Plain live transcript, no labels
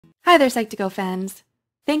Hi there, Psych2Go fans.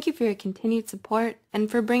 Thank you for your continued support and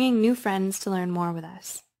for bringing new friends to learn more with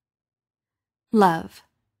us. Love.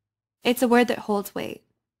 It's a word that holds weight,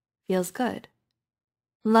 feels good.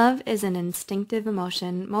 Love is an instinctive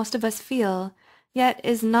emotion most of us feel, yet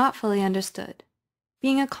is not fully understood,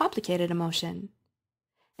 being a complicated emotion.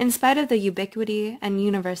 In spite of the ubiquity and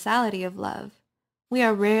universality of love, we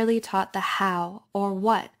are rarely taught the how or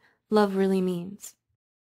what love really means.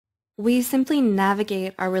 We simply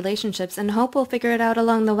navigate our relationships and hope we'll figure it out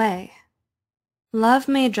along the way. Love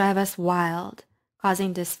may drive us wild,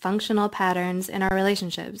 causing dysfunctional patterns in our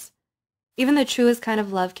relationships. Even the truest kind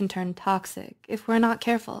of love can turn toxic if we're not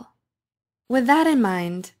careful. With that in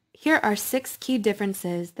mind, here are 6 key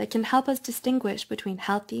differences that can help us distinguish between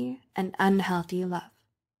healthy and unhealthy love.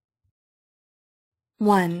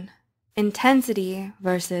 1. Intensity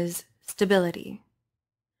versus stability.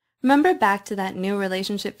 Remember back to that new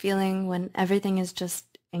relationship feeling when everything is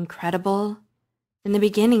just incredible? In the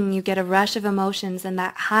beginning, you get a rush of emotions and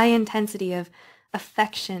that high intensity of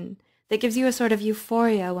affection that gives you a sort of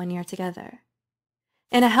euphoria when you're together.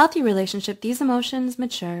 In a healthy relationship, these emotions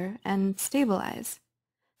mature and stabilize.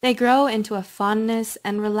 They grow into a fondness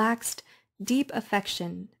and relaxed, deep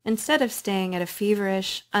affection instead of staying at a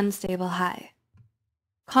feverish, unstable high.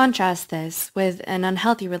 Contrast this with an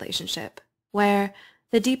unhealthy relationship, where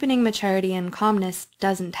the deepening maturity and calmness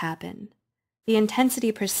doesn't happen. The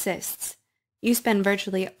intensity persists. You spend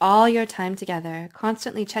virtually all your time together,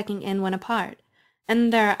 constantly checking in when apart,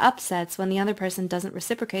 and there are upsets when the other person doesn't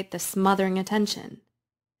reciprocate the smothering attention.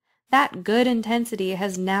 That good intensity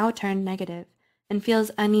has now turned negative and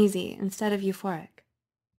feels uneasy instead of euphoric.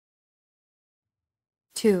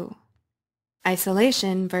 2.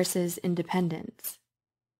 Isolation versus independence.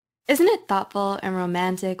 Isn't it thoughtful and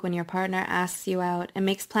romantic when your partner asks you out and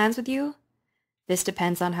makes plans with you? This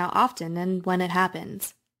depends on how often and when it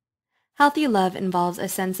happens. Healthy love involves a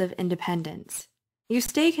sense of independence. You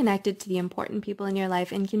stay connected to the important people in your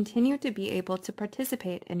life and continue to be able to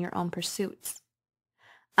participate in your own pursuits.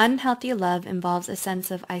 Unhealthy love involves a sense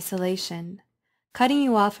of isolation, cutting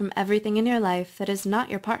you off from everything in your life that is not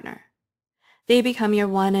your partner. They become your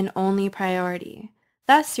one and only priority,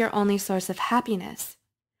 thus your only source of happiness.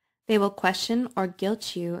 They will question or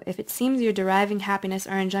guilt you if it seems you're deriving happiness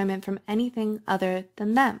or enjoyment from anything other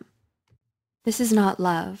than them. This is not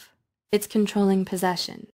love. It's controlling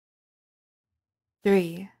possession.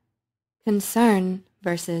 3. Concern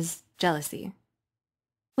versus jealousy.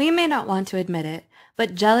 We may not want to admit it,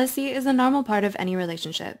 but jealousy is a normal part of any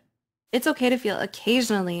relationship. It's okay to feel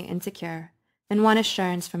occasionally insecure and want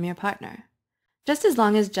assurance from your partner, just as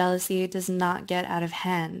long as jealousy does not get out of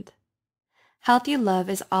hand. Healthy love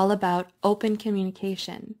is all about open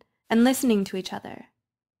communication and listening to each other.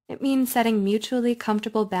 It means setting mutually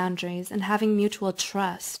comfortable boundaries and having mutual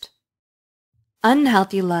trust.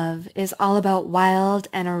 Unhealthy love is all about wild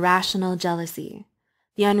and irrational jealousy,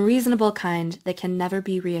 the unreasonable kind that can never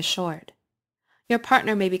be reassured. Your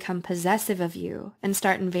partner may become possessive of you and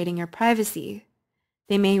start invading your privacy.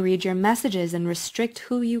 They may read your messages and restrict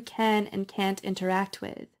who you can and can't interact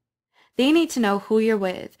with. They need to know who you're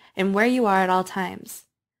with and where you are at all times.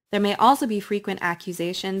 There may also be frequent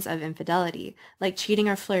accusations of infidelity, like cheating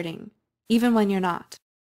or flirting, even when you're not.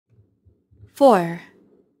 4.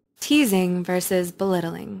 Teasing versus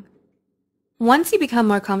belittling. Once you become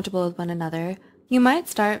more comfortable with one another, you might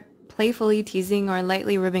start playfully teasing or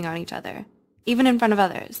lightly ribbing on each other, even in front of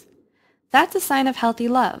others. That's a sign of healthy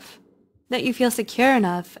love, that you feel secure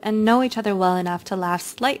enough and know each other well enough to laugh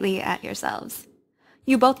slightly at yourselves.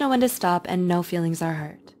 You both know when to stop and no feelings are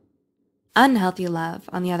hurt. Unhealthy love,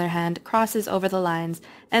 on the other hand, crosses over the lines,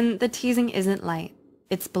 and the teasing isn't light.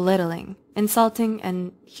 It's belittling, insulting,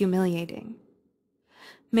 and humiliating.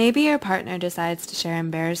 Maybe your partner decides to share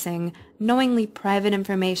embarrassing, knowingly private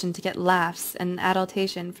information to get laughs and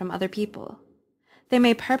adulation from other people. They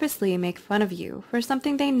may purposely make fun of you for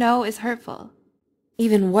something they know is hurtful.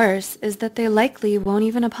 Even worse is that they likely won't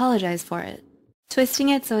even apologize for it, twisting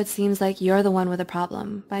it so it seems like you're the one with a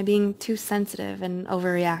problem by being too sensitive and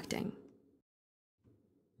overreacting.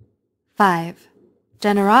 5.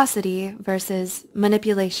 Generosity versus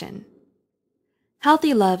manipulation.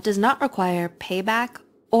 Healthy love does not require payback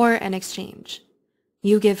or an exchange.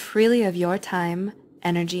 You give freely of your time,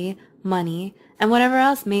 energy, money, and whatever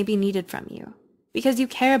else may be needed from you, because you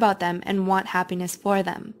care about them and want happiness for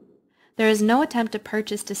them. There is no attempt to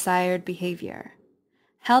purchase desired behavior.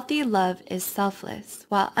 Healthy love is selfless,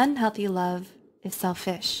 while unhealthy love is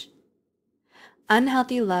selfish.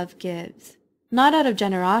 Unhealthy love gives, not out of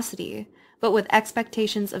generosity, but with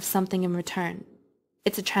expectations of something in return.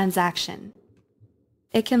 It's a transaction.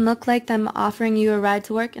 It can look like them offering you a ride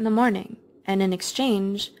to work in the morning, and in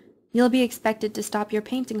exchange, you'll be expected to stop your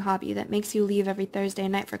painting hobby that makes you leave every Thursday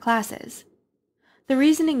night for classes. The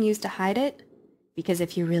reasoning used to hide it, because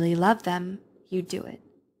if you really love them, you'd do it.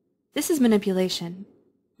 This is manipulation,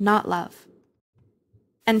 not love.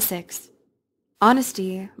 And 6.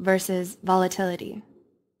 Honesty versus volatility.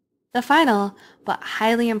 The final, but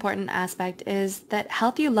highly important aspect is that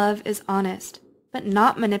healthy love is honest, but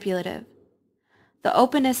not manipulative. The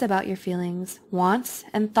openness about your feelings, wants,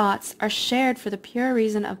 and thoughts are shared for the pure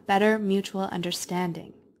reason of better mutual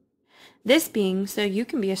understanding. This being so you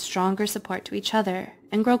can be a stronger support to each other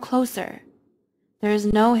and grow closer. There is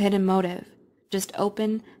no hidden motive, just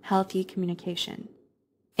open, healthy communication.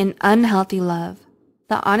 In unhealthy love,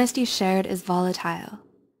 the honesty shared is volatile.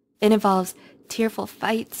 It involves tearful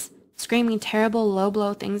fights, screaming terrible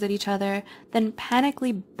low-blow things at each other, then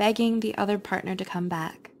panically begging the other partner to come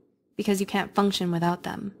back, because you can't function without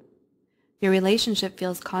them. Your relationship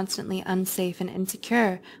feels constantly unsafe and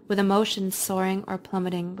insecure, with emotions soaring or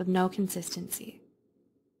plummeting with no consistency.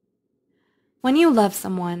 When you love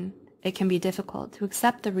someone, it can be difficult to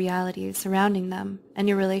accept the realities surrounding them and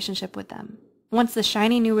your relationship with them, once the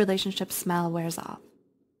shiny new relationship smell wears off.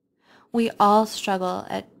 We all struggle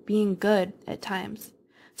at being good at times,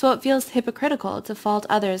 so it feels hypocritical to fault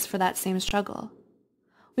others for that same struggle.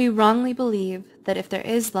 We wrongly believe that if there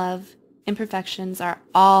is love, imperfections are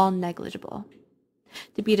all negligible,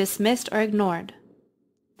 to be dismissed or ignored.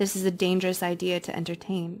 This is a dangerous idea to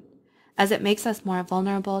entertain, as it makes us more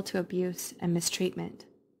vulnerable to abuse and mistreatment.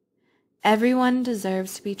 Everyone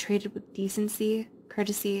deserves to be treated with decency,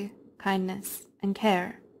 courtesy, kindness, and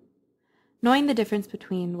care. Knowing the difference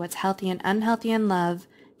between what's healthy and unhealthy in love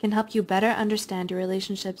can help you better understand your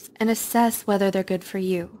relationships and assess whether they're good for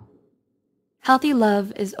you. Healthy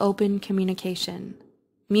love is open communication,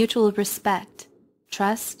 mutual respect,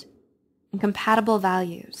 trust, and compatible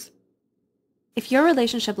values. If your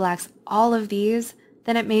relationship lacks all of these,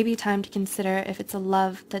 then it may be time to consider if it's a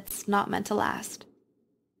love that's not meant to last.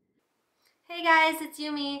 Hey guys, it's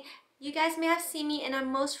Yumi. You guys may have seen me in our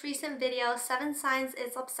most recent video, 7 Signs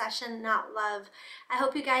It's Obsession, Not Love. I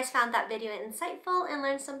hope you guys found that video insightful and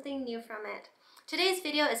learned something new from it. Today's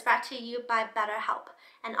video is brought to you by BetterHelp,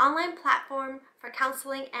 an online platform for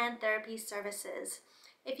counseling and therapy services.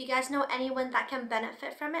 If you guys know anyone that can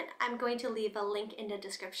benefit from it, I'm going to leave a link in the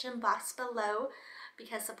description box below,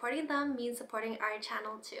 because supporting them means supporting our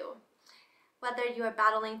channel too. Whether you are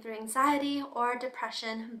battling through anxiety or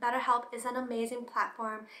depression, BetterHelp is an amazing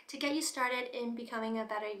platform to get you started in becoming a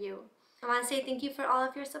better you. I want to say thank you for all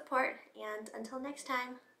of your support, and until next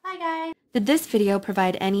time, bye guys! Did this video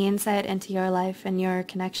provide any insight into your life and your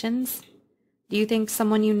connections? Do you think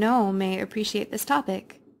someone you know may appreciate this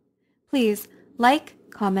topic? Please like,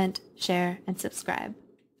 comment, share, and subscribe.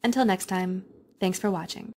 Until next time, thanks for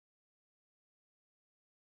watching.